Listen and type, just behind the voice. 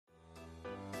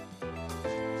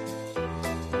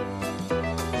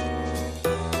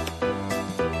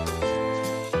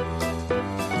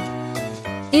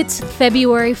It's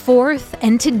February 4th,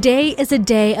 and today is a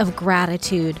day of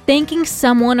gratitude, thanking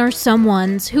someone or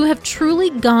someones who have truly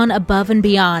gone above and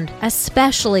beyond,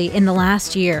 especially in the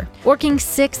last year, working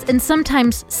 6 and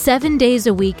sometimes 7 days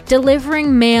a week,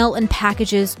 delivering mail and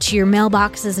packages to your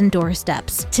mailboxes and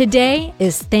doorsteps. Today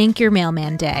is Thank Your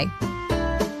Mailman Day.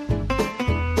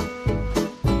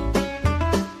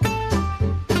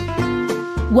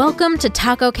 Welcome to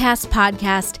TacoCast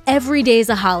Podcast, Every Day's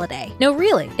a Holiday. No,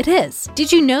 really, it is.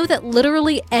 Did you know that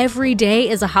literally every day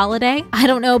is a holiday? I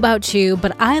don't know about you,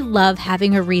 but I love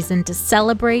having a reason to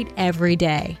celebrate every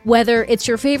day. Whether it's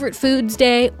your favorite foods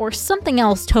day or something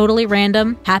else totally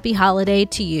random, happy holiday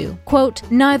to you. Quote,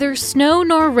 neither snow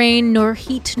nor rain nor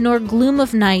heat nor gloom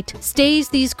of night stays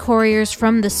these couriers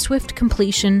from the swift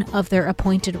completion of their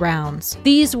appointed rounds.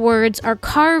 These words are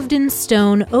carved in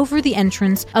stone over the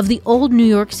entrance of the old New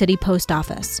York City Post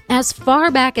Office. As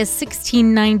far back as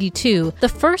 1692, the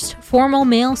first formal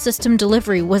mail system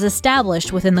delivery was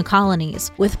established within the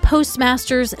colonies, with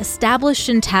postmasters established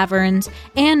in taverns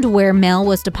and where mail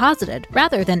was deposited,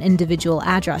 rather than individual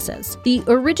addresses. The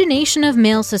origination of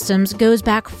mail systems goes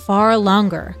back far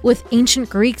longer, with ancient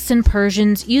Greeks and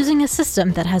Persians using a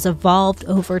system that has evolved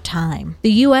over time.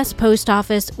 The U.S. Post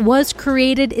Office was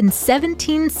created in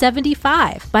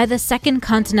 1775 by the Second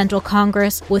Continental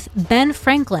Congress with Ben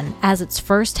Franklin as its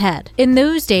first head. In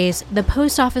those days, the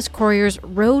post office couriers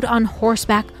rode on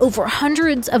horseback over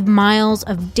hundreds of miles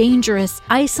of dangerous,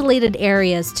 isolated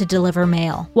areas to deliver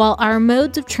mail. While our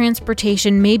modes of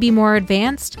transportation may be more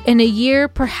advanced, in a year,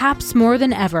 perhaps more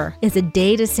than ever, is a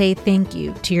day to say thank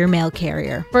you to your mail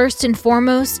carrier. First and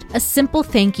foremost, a simple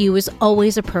thank you is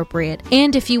always appropriate,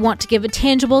 and if you want to give a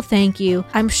tangible thank you,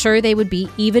 I'm sure they would be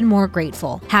even more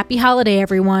grateful. Happy holiday,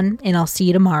 everyone, and I'll see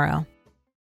you tomorrow.